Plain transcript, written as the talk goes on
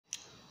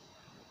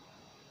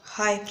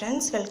Hi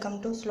friends, welcome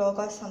to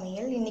Sloga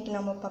Samayal. இன்னைக்கு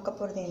நம்ம பார்க்க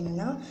போறது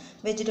என்னன்னா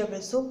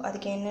வெஜிடபிள் சூப்.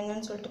 அதுக்கு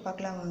என்னென்னன்னு சொல்லிட்டு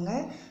பார்க்கலாம் வாங்க.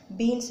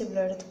 பீன்ஸ் இவ்வளோ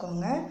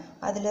எடுத்துக்கோங்க.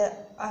 அதில்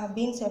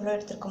பீன்ஸ் எவ்வளோ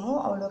எடுத்துருக்கோமோ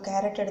அவ்வளோ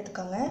கேரட்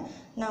எடுத்துக்கோங்க.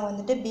 நான்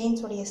வந்துட்டு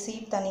பீன்ஸோடைய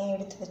சீட் தனியாக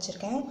எடுத்து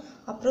வச்சுருக்கேன்.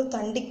 அப்புறம்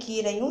தண்டு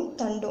கீரையும்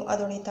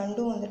அதோடைய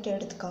தண்டும் வந்துட்டு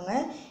எடுத்துக்கோங்க.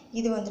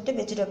 இது வந்துட்டு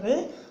வெஜிடபிள்.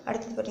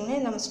 அடுத்தது பார்த்திங்கன்னா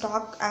நம்ம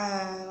ஸ்டாக்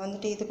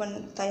வந்துட்டு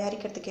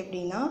தயாரிக்கிறதுக்கு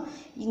எப்படின்னா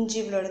இஞ்சி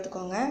இவ்வளோ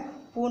எடுத்துக்கோங்க.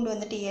 பூண்டு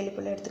வந்துட்டு 7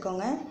 பல்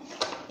எடுத்துக்கோங்க.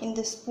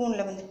 இந்த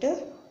ஸ்பூனில் வந்துட்டு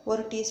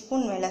 1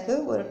 டீஸ்பூன் மிளகு,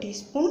 1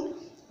 டீஸ்பூன்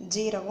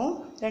ஜீரகம்,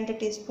 2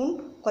 டீஸ்பூன்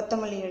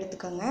கொத்தமல்லி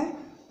எடுத்துக்கோங்க.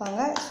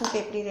 வாங்க சூப்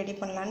எப்படி ரெடி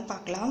பண்ணலான்னு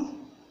பார்க்கலாம்.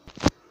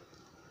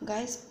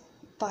 கைஸ்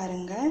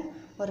பாருங்கள்,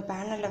 ஒரு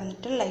பேனில்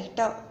வந்துட்டு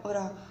லைட்டாக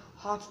ஒரு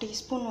 1/2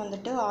 டீஸ்பூன்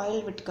வந்துட்டு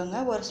ஆயில் விட்டுக்கோங்க.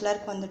 ஒரு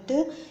சிலருக்கு வந்துட்டு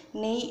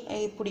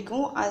நெய்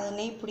பிடிக்கும். அது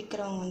நெய்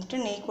பிடிக்கிறவங்க வந்துட்டு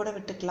நெய் கூட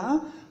விட்டுக்கலாம்.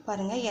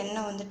 பாருங்கள்,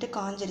 எண்ணெய் வந்துட்டு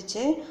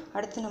காஞ்சிருச்சு.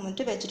 அடுத்து நம்ம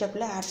வந்துட்டு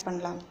வெஜிடபிளை ஆட்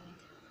பண்ணலாம்.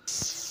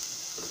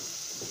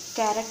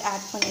 கேரட்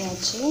ஆட்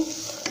பண்ணியாச்சு.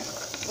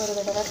 ஒரு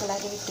தடவை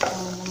கிளறி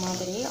விட்டுக்கோங்க. இந்த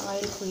மாதிரி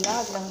ஆயில் ஃபுல்லாக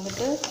அதில்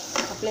வந்துட்டு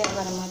அப்ளை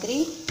ஆகிற மாதிரி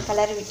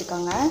கிளறி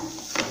விட்டுக்கோங்க.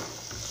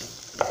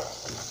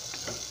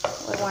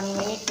 ஒரு 1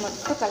 மினிட்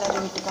மட்டும் கிளறி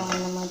விட்டுக்கோங்க.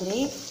 இந்த மாதிரி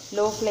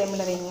லோ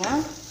ஃப்ளேமில் வைங்க,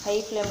 ஹை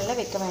ஃப்ளேமில்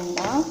வைக்க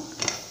வேண்டாம்.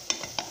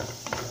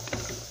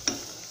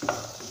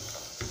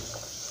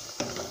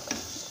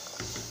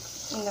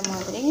 இந்த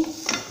மாதிரி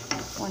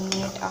 1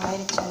 மினிட்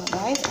ஆயிடுச்சுங்க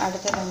கைஸ்.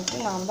 அடுத்தது வந்துட்டு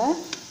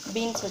நாம்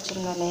பீன்ஸ்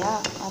வச்சுருந்தோம் இல்லையா,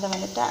 அதை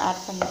வந்துட்டு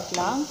ஆட்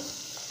பண்ணிக்கலாம்.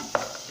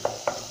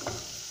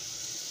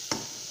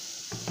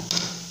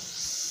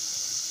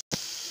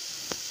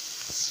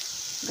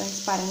 கைஸ்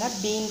பாருங்கள்,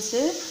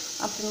 பீன்ஸு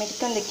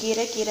அப்புறமேட்டுக்கு அந்த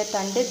கீரை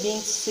தண்டு,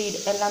 பீன்ஸ் சீடு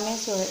எல்லாமே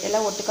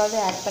எல்லாம் ஒட்டுக்காவே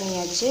ஆட்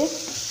பண்ணியாச்சு.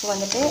 இப்போ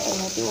வந்துட்டு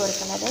எல்லாத்தையும் ஒரு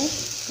கலரு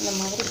இந்த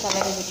மாதிரி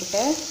கலரி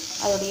விட்டுட்டு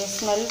அதோடைய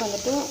ஸ்மெல்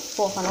வந்துட்டு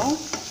போகணும்.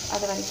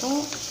 அது வரைக்கும்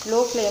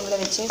லோ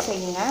ஃப்ளேமில் வச்சே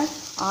செய்யுங்க.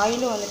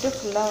 ஆயிலும் வந்துட்டு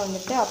ஃபுல்லாக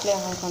வந்துட்டு அப்ளை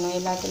ஆகணும்,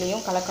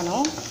 எல்லாத்துலேயும்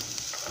கலக்கணும்.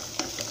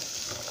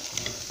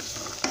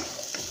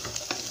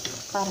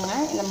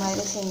 பாருங்கள், இந்த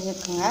மாதிரி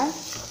செஞ்சுக்குங்க.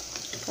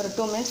 ஒரு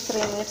 2 மினிட்ஸ்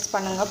 3 மினிட்ஸ்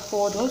பண்ணுங்கள்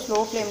போதும். ஸ்லோ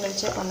ஃப்ளேமில்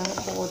வச்சே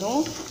பண்ணுங்கள்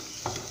போதும்.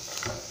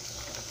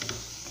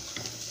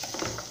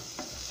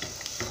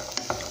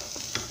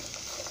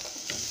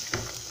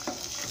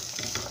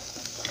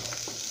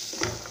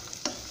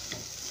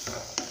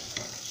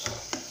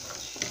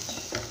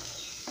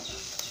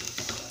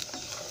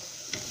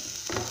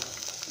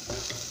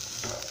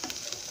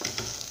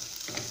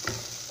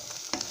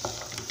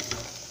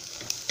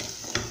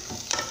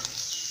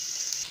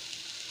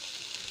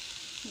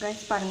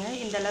 கைஸ் பாருங்கள்,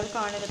 இந்த அளவுக்கு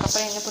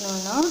ஆனதுக்கப்புறம் என்ன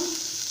பண்ணுவோன்னா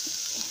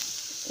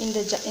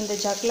இந்த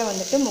ஜக்கில்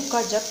வந்துட்டு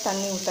 3/4 ஜக்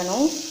தண்ணி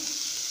ஊற்றணும்.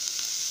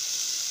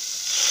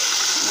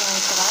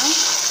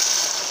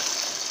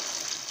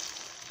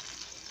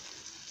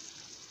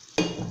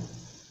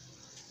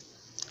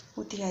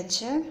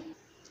 ஊற்றியாச்சு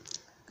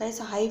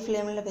கைஸ். ஹை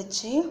ஃப்ளேமில்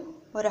வச்சு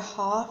ஒரு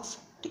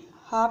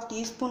ஹாஃப்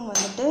டீஸ்பூன்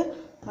வந்துட்டு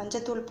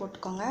மஞ்சத்தூள்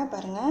போட்டுக்கோங்க.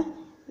 பாருங்கள்,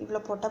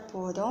 இவ்வளோ போட்டால்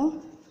போதும்.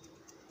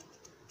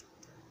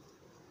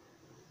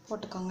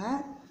 போட்டுக்கோங்க.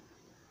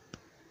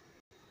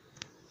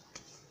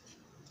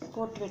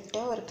 போட்டுவிட்டு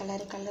ஒரு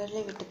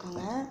கலரில்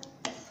விட்டுக்கோங்க.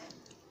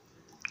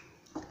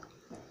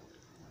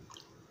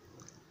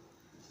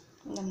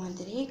 இந்த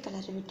மாதிரி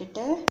கலரி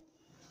விட்டுட்டு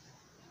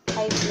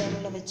ஹை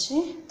ஃப்ளேமில் வச்சு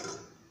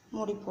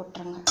மூடி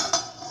போட்டுருங்க.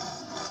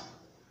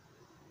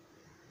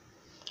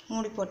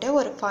 மூடி போட்டு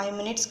ஒரு 5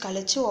 மினிட்ஸ்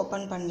கழித்து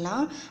ஓப்பன்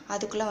பண்ணலாம்.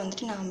 அதுக்குள்ளே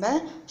வந்துட்டு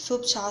நாம்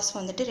சூப் சாஸ்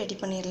வந்துட்டு ரெடி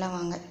பண்ணிடலாம்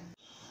வாங்க.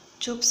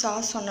 சூப்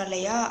சாஸ் சொன்னோம்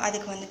இல்லையா,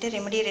 அதுக்கு வந்துட்டு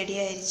ரெமெடி ரெடி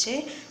ஆயிடுச்சு.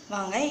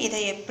 வாங்க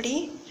இதை எப்படி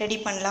ரெடி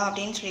பண்ணலாம்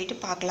அப்படின்னு சொல்லிட்டு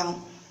பார்க்கலாம்.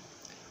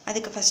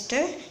 அதுக்கு ஃபஸ்ட்டு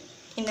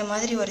இந்த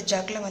மாதிரி ஒரு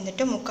ஜக்கில்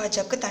வந்துட்டு 3/4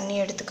 ஜக்கு தண்ணி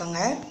எடுத்துக்கோங்க.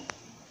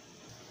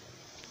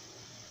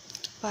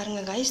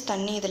 பாருங்கள் கைஸ்,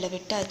 தண்ணி இதில்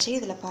விட்டாச்சு.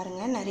 இதில்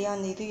பாருங்கள் நிறையா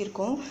அந்த இது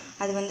இருக்கும்.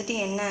 அது வந்துட்டு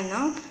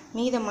என்னன்னா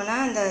மீதமான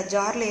அந்த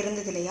ஜாரில்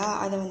இருந்தது இல்லையா,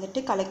 அதை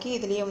வந்துட்டு கலக்கி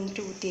இதுலேயே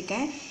வந்துட்டு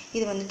ஊற்றிருக்கேன்.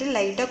 இது வந்துட்டு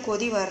லைட்டாக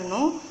கொதி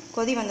வரணும்.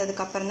 கொதி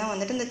வந்ததுக்கப்புறம் தான்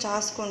வந்துட்டு இந்த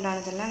சாஸ்க்கு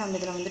உண்டானதெல்லாம் நம்ம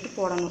இதில் வந்துட்டு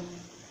போடணும்.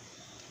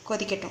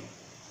 கொதிக்கட்டும்.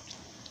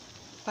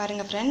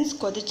 பாருங்கள் ஃப்ரெண்ட்ஸ்,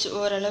 கொதிச்சு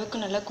ஓரளவுக்கு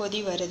நல்லா கொதி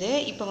வருது.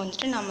 இப்போ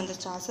வந்துட்டு நம்ம இந்த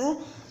சாஸை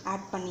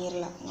ஆட்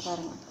பண்ணிடலாம்.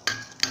 பாருங்கள்,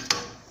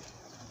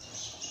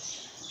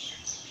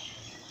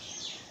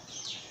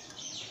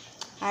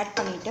 ஆட்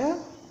பண்ணிவிட்டு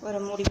ஒரு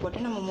மூடி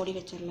போட்டு நம்ம மூடி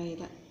வச்சிடலாம்.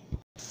 இதை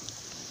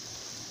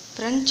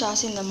ஃப்ரெண்ட்ஸ்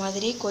சாஸ் இந்த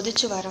மாதிரி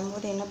கொதித்து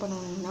வரும்போது என்ன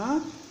பண்ணணும்னா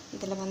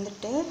இதில்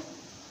வந்துட்டு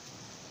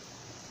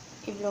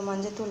இவ்வளோ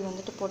மஞ்சத்தூள்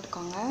வந்துட்டு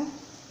போட்டுக்கோங்க.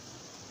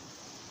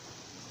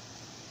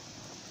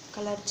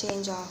 கலர்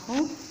சேஞ்ச்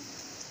ஆகும்.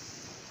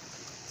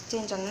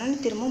 சேஞ்ச்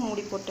ஆனோன்னு திரும்ப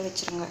மூடி போட்டு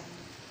வச்சுருங்க.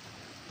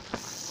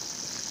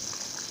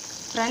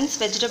 ஃப்ரெண்ட்ஸ்,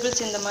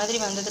 வெஜிடபிள்ஸ் இந்த மாதிரி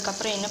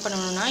வந்ததுக்கப்புறம் என்ன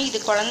பண்ணணும்னா, இது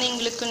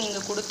குழந்தைங்களுக்கு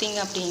நீங்கள் கொடுத்தீங்க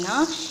அப்படின்னா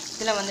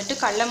இதில் வந்துட்டு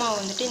கடல மாவு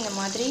வந்துட்டு இந்த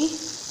மாதிரி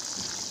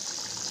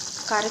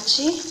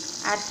கரைச்சி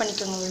ஆட்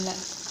பண்ணிக்கோங்க உள்ள.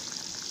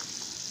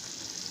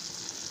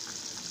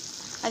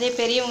 அதே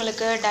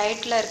பெரியவங்களுக்கு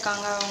டயட்டில்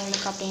இருக்காங்க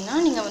அவங்களுக்கு அப்படின்னா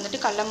நீங்கள்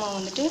வந்துட்டு கடல மாவு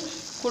வந்துட்டு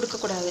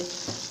கொடுக்கக்கூடாது.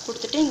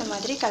 கொடுத்துட்டு இந்த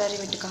மாதிரி கிளறி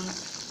விட்டுக்கோங்க.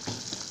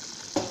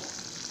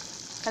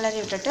 கிளறி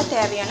விட்டுட்டு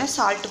தேவையான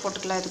சால்ட்டு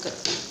போட்டுக்கலாம். அதுக்கு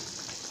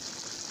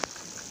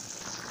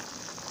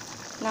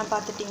நான்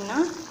பார்த்துட்டிங்கன்னா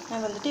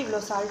நான் வந்துட்டு இவ்வளோ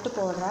சால்ட்டு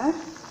போடுறேன்.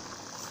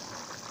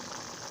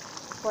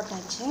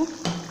 போட்டாச்சு.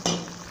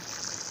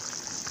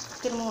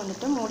 திரும்ப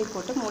வந்துட்டு மூடி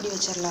போட்டு மூடி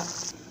வச்சிடலாம்.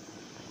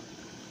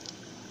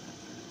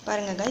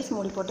 பாருங்கள் கைஸ்,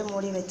 மூடி போட்டு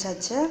மூடி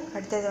வச்சாச்சு.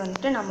 அடுத்தது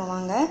வந்துட்டு நம்ம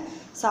வாங்க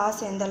சாஸ்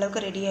எந்த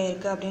அளவுக்கு ரெடி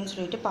ஆகிருக்கு அப்படின்னு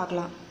சொல்லிட்டு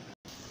பார்க்கலாம்.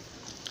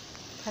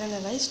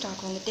 பாருங்கள் கைஸ்,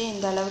 ஸ்டாக் வந்துட்டு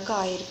இந்த அளவுக்கு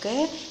ஆகிருக்கு.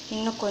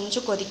 இன்னும்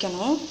கொஞ்சம்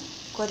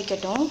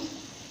கொதிக்கட்டும்.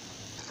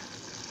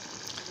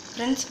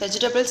 ஃப்ரெண்ட்ஸ்,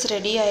 வெஜிடபிள்ஸ்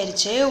ரெடி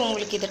ஆயிடுச்சு.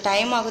 உங்களுக்கு இது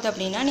டைம் ஆகுது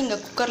அப்படின்னா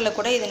நீங்கள் குக்கரில்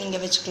கூட இதை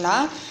நீங்கள்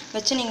வச்சுக்கலாம்.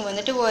 வச்சு நீங்கள்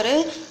வந்துட்டு ஒரு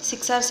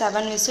 6 or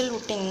 7 விசில்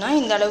விட்டிங்கன்னா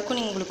இந்த அளவுக்கு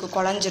உங்களுக்கு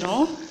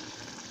குழஞ்சிரும்.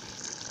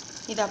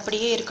 இது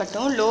அப்படியே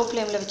இருக்கட்டும். லோ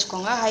ஃப்ளேமில்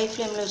வச்சுக்கோங்க. ஹை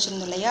ஃப்ளேமில்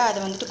வச்சுருந்தோம் இல்லையா, அதை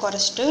வந்துட்டு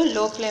குறைச்சிட்டு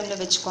லோ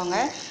ஃப்ளேமில் வச்சுக்கோங்க.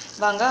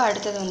 வாங்க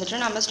அடுத்தது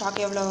வந்துட்டு நம்ம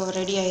ஸ்டாக் எவ்வளோ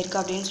ரெடி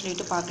ஆகிருக்கு அப்படின்னு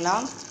சொல்லிட்டு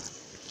பார்க்கலாம்.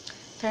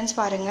 ஃப்ரெண்ட்ஸ்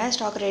பாருங்கள்,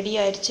 ஸ்டாக் ரெடி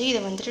ஆயிடுச்சு.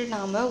 இதை வந்துட்டு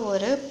நாம்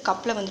ஒரு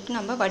கப்பில் வந்துட்டு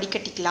நம்ம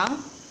வடிகட்டிக்கலாம்.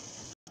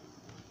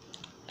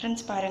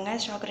 ஃப்ரெண்ட்ஸ் பாருங்கள்,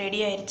 ஸ்டாக் ரெடி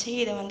ஆயிடுச்சு.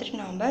 இதை வந்துட்டு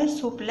நாம்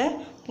சூப்பில்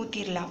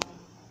ஊற்றிடலாம்.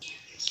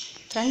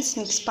 ஃப்ரெண்ட்ஸ்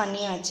மிக்ஸ்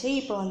பண்ணியாச்சு.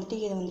 இப்போ வந்துட்டு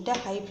இதை வந்துட்டு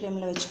ஹை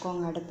ஃப்ளேமில்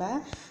வச்சுக்கோங்க. அடுப்பை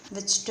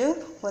வச்சுட்டு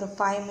ஒரு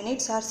 5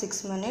 minutes or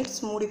 6 minutes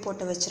மூடி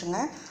போட்டு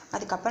வச்சுருங்க.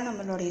 அதுக்கப்புறம்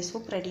நம்மளுடைய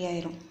சூப் ரெடி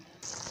ஆயிரும்.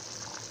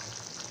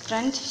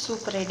 Friends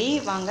soup ready.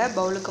 வாங்க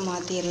பவுலுக்கு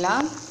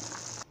மாற்றிடலாம்.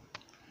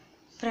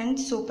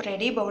 ஃப்ரெண்ட்ஸ் சூப்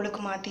ரெடி,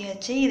 பவுலுக்கு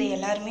மாற்றியாச்சு. இதை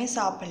எல்லாருமே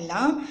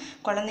சாப்பிட்லாம்.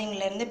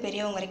 குழந்தைங்கள்லேருந்து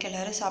பெரியவங்க வரைக்கும்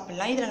எல்லோரும்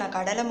சாப்பிட்லாம். இதில் நான்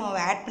கடலை மாவு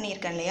ஆட்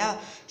பண்ணியிருக்கேன் இல்லையா,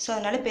 ஸோ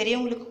அதனால்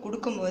பெரியவங்களுக்கு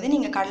கொடுக்கும்போது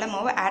நீங்கள் கடலை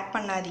மாவு ஆட்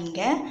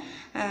பண்ணாதீங்க.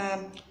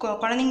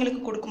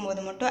 குழந்தைங்களுக்கு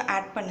கொடுக்கும்போது மட்டும்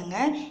ஆட்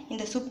பண்ணுங்கள்.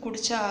 இந்த சூப்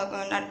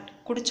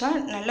குடித்தா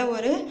நல்ல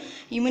ஒரு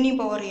இம்யூனி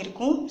பவர்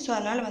இருக்கும். ஸோ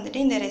அதனால்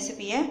வந்துட்டு இந்த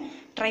ரெசிபியை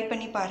ட்ரை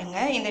பண்ணி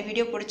பாருங்கள். இந்த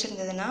வீடியோ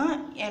பிடிச்சிருந்ததுன்னா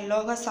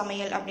லோகா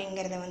சமையல்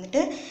அப்படிங்கிறத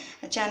வந்துட்டு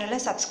சேனலை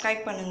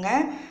சப்ஸ்கிரைப்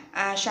பண்ணுங்கள்,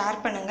 ஷேர்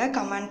பண்ணுங்கள்,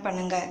 கமெண்ட்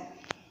பண்ணுங்கள்.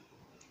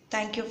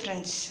 Thank you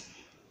friends.